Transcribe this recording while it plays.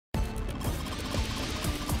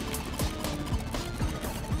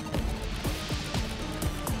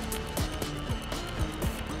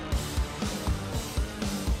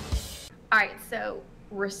All right, so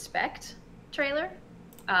Respect trailer.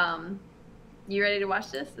 You ready to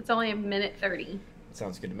watch this? It's only 1:30.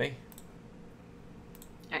 Sounds good to me.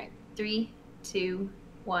 All right, 3, 2,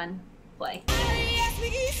 1, play.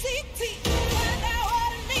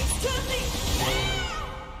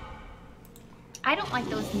 I don't like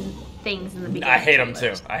those things in the beginning. I hate them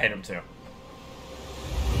too. I hate them too.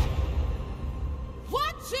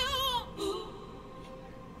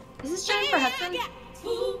 Is this Jennifer Hudson?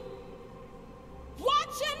 What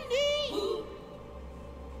you need,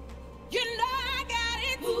 you know I got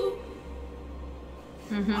it.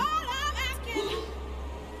 Mm-hmm. All I'm asking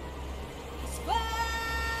is for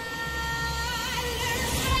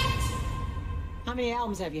How many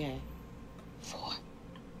albums have you had? 4.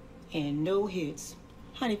 And no hits.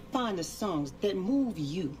 Honey, find the songs that move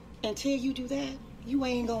you. Until you do that, you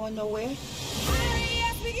ain't going nowhere.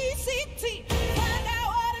 R-E-S-P-E-C-T. Find out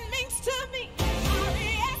what it means to me.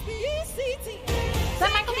 R-E-S-P-E-C-T. Is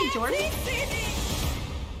that Michael B. Jordan?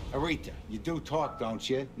 Aretha, you do talk, don't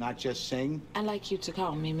you? Not just sing? I'd like you to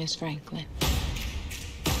call me Miss Franklin.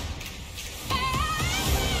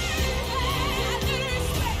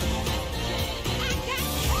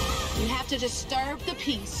 You have to disturb the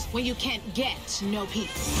peace when you can't get no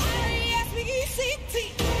peace. R-E-S-P-E-C-T.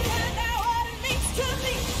 Find out what it means to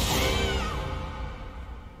me.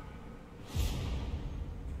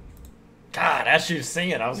 God, as she was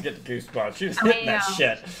singing, I was getting goosebumps. She was hitting that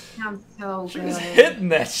shit. Sounds so good. She was hitting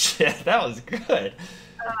that shit. That was good.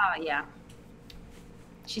 Yeah.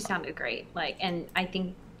 She sounded great. Like, and I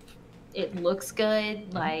think it looks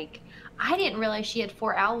good. Like, I didn't realize she had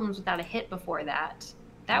 4 albums without a hit before that.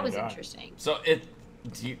 That was interesting. So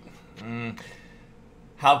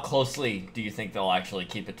how closely do you think they'll actually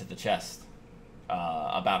keep it to the chest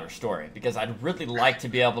about her story? Because I'd really like to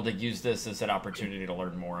be able to use this as an opportunity to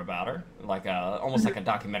learn more about her, like almost like a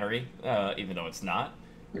documentary, even though it's not.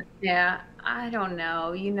 Yeah, I don't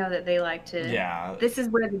know. You know that they like to. Yeah. This is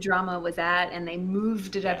where the drama was at, and they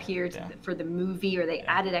moved it up here for the movie, or they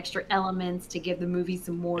added extra elements to give the movie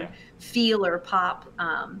some more feel or pop.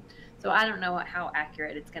 So I don't know how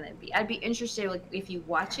accurate it's going to be. I'd be interested, like, if you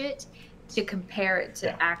watch it, to compare it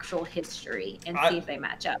to actual history and see if they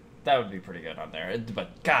match up. That would be pretty good on there.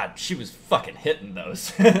 But God, she was fucking hitting those.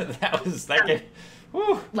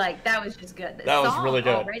 Whew. Like, that was just good. The That was song really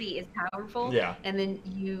good. already is powerful. Yeah. And then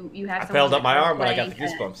you have. I filled up my arm when I got the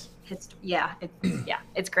goosebumps.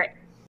 It's great.